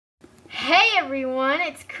everyone,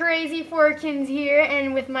 it's Crazy Forkins here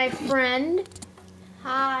and with my friend.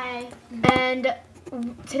 Hi. And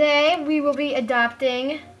today we will be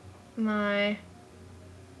adopting my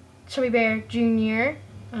Chubby Bear Jr.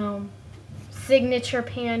 Signature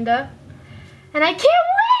Panda. And I can't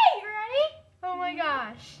wait, right? Oh my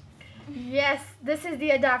gosh. Yes, this is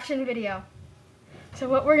the adoption video. So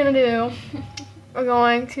what we're gonna do, we're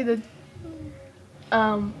going to the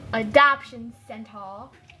adoption center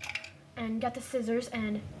and get the scissors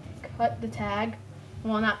and cut the tag.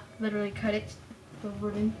 Well, not literally cut it, the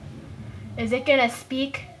ribbon. Is it gonna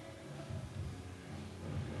speak?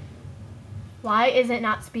 Why is it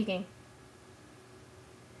not speaking?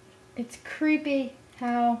 It's creepy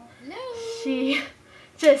how she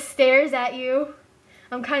just stares at you.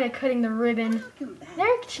 I'm kind of cutting the ribbon.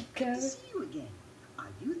 There she goes. Good to see you again. Are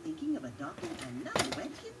you thinking of adopting another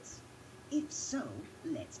Webkins? If so,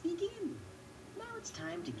 let's begin. Now it's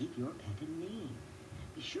time to give your pet a name.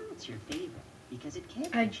 Be sure it's your favorite, because it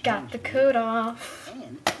can't be I changed got the later. code off.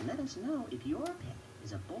 And let us know if your pet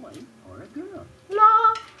is a boy or a girl.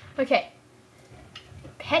 La. Okay.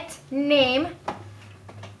 Pet name.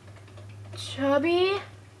 Chubby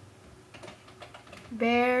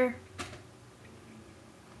Bear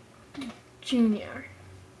Jr.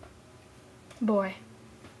 Boy.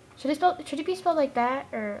 Should it be spelled like that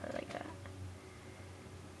or like that?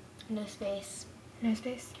 No space. No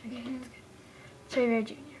space? Okay, that's good. Chubby Bear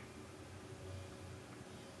Jr.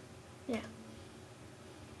 Yeah.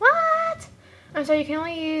 What? I'm sorry, you can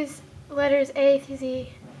only use letters A through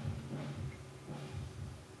Z.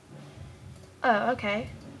 Oh, okay.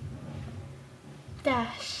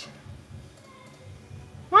 Dash.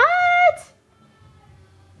 What?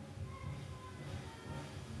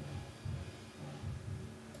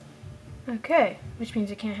 Okay, which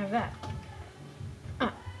means you can't have that.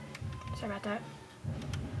 Oh, sorry about that.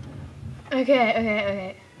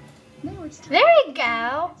 Okay. Now it's time. There you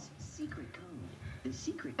go. Secret code. The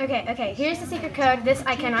secret Okay, here's the secret code. This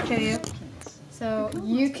I cannot show you. So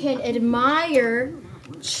you can admire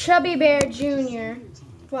Chubby Bear Jr.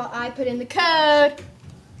 while I put in the code.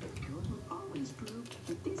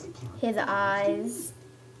 His eyes.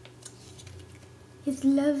 His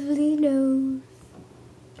lovely nose.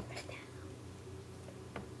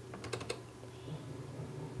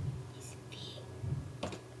 His feet.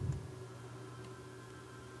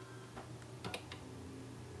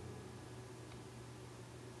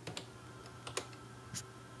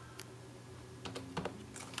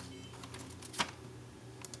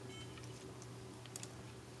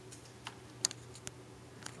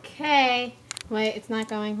 Okay. Wait, it's not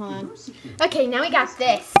going. Hold on. Okay, now we got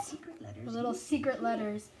this. The little secret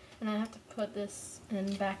letters. And I have to put this in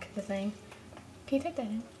the back of the thing. Can you take that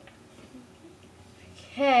in?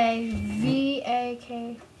 Okay.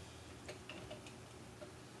 V-A-K.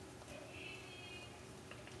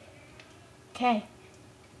 Okay.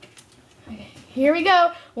 Okay. Here we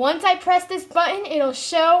go. Once I press this button, it'll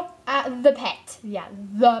show the pet. Yeah,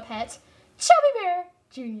 the pet. Chubby Bear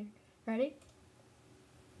Jr. Ready?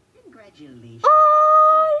 Congratulations.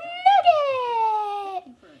 Oh, look at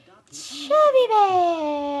it! Chubby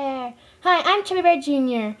Bear! Hi, I'm Chubby Bear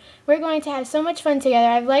Jr. We're going to have so much fun together.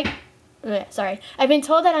 I've been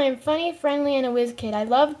told that I am funny, friendly, and a whiz kid. I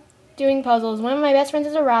love doing puzzles. One of my best friends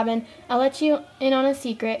is a robin. I'll let you in on a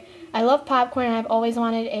secret. I love popcorn, and I've always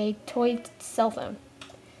wanted a toy cell phone.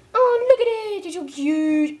 Oh, look at it! It's so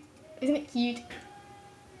cute. Isn't it cute?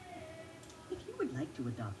 If you would like to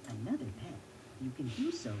adopt another pet, you can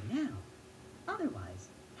do so now. Otherwise,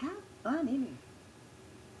 have fun in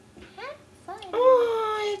it. Have fun.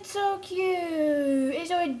 Oh, it's so cute. It's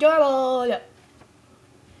so adorable.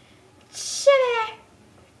 Chubby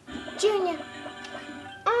Bear Jr.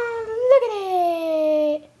 Oh, look at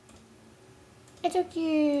it. It's so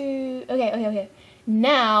cute. Okay.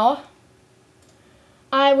 Now,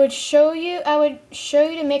 I would show you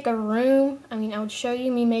to make a room. I would show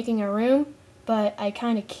you me making a room, but I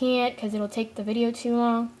kind of can't because it'll take the video too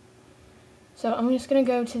long. So I'm just going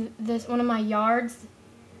to go to one of my yards.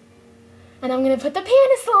 And I'm going to put the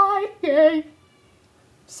Panda slide. Yay.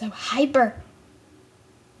 So hyper.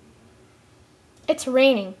 It's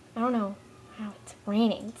raining. I don't know how it's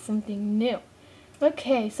raining. It's something new.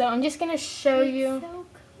 Okay, so I'm just going to show you. So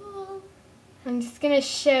cool. I'm just going to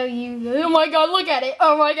show you. Oh my god, look at it.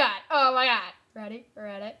 Oh my god. Ready?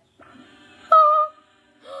 Oh.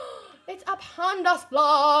 It's a Panda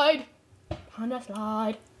slide.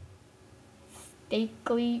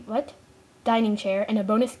 Stately, what? Dining chair and a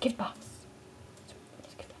bonus gift box.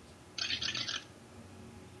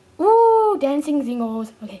 Ooh, dancing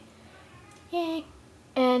zingos. Okay. Yay.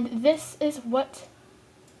 And this is what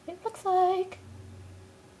it looks like.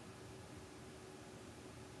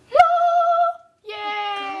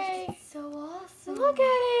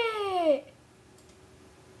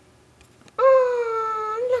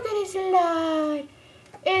 slide.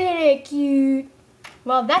 Isn't it cute?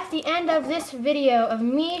 Well, that's the end of this video of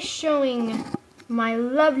me showing my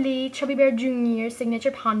lovely Chubby Bear Jr.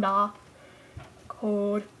 signature panda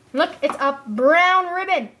code. Look, it's a brown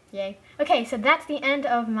ribbon. Yay. Okay, so that's the end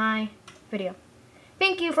of my video.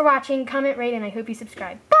 Thank you for watching. Comment, rate, and I hope you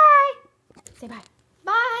subscribe. Bye. Say bye.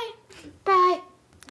 Bye. Bye.